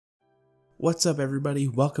What's up everybody,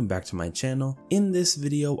 welcome back to my channel. In this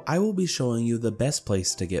video, I will be showing you the best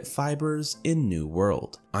place to get fibers in New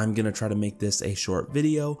World. I'm gonna try to make this a short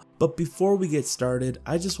video, but before we get started,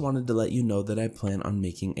 I just wanted to let you know that I plan on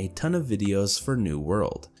making a ton of videos for New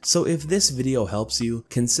World. So if this video helps you,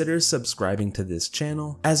 consider subscribing to this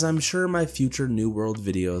channel, as I'm sure my future New World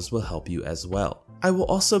videos will help you as well. I will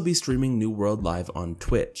also be streaming New World live on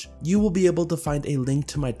Twitch. You will be able to find a link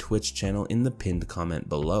to my Twitch channel in the pinned comment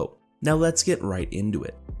below. Now let's get right into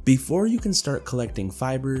it. Before you can start collecting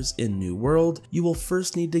fibers in New World, you will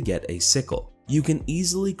first need to get a sickle. You can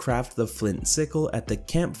easily craft the flint sickle at the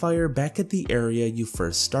campfire back at the area you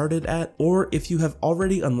first started at, or if you have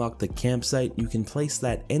already unlocked the campsite, you can place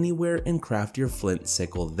that anywhere and craft your flint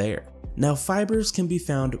sickle there. Now fibers can be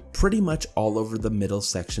found pretty much all over the middle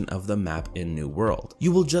section of the map in New World.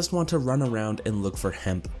 You will just want to run around and look for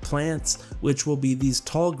hemp plants, which will be these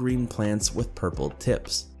tall green plants with purple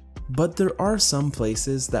tips. But there are some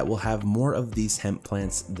places that will have more of these hemp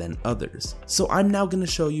plants than others. So I'm now going to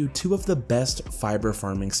show you two of the best fiber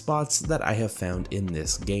farming spots that I have found in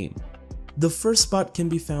this game. The first spot can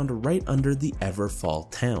be found right under the Everfall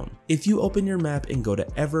town. If you open your map and go to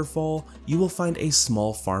Everfall, you will find a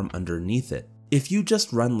small farm underneath it. If you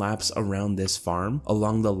just run laps around this farm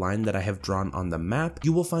along the line that I have drawn on the map,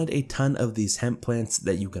 you will find a ton of these hemp plants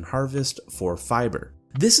that you can harvest for fiber.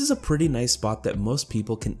 This is a pretty nice spot that most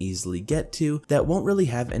people can easily get to that won't really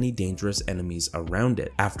have any dangerous enemies around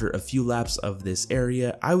it. After a few laps of this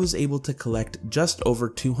area, I was able to collect just over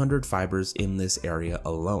 200 fibers in this area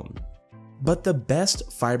alone. But the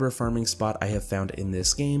best fiber farming spot I have found in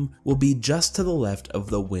this game will be just to the left of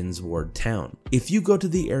the Windsward town. If you go to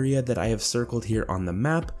the area that I have circled here on the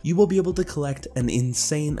map, you will be able to collect an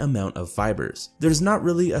insane amount of fibers. There's not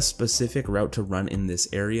really a specific route to run in this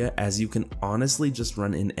area, as you can honestly just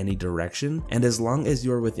run in any direction, and as long as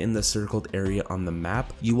you're within the circled area on the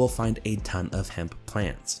map, you will find a ton of hemp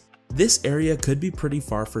plants. This area could be pretty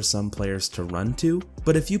far for some players to run to,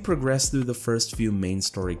 but if you progress through the first few main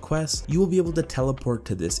story quests, you will be able to teleport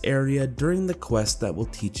to this area during the quest that will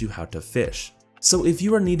teach you how to fish. So if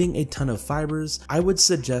you are needing a ton of fibers, I would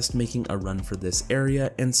suggest making a run for this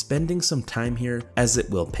area and spending some time here, as it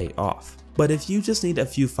will pay off. But if you just need a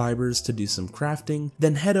few fibers to do some crafting,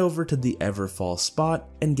 then head over to the Everfall spot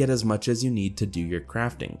and get as much as you need to do your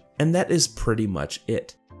crafting. And that is pretty much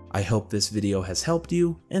it. I hope this video has helped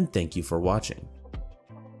you, and thank you for watching.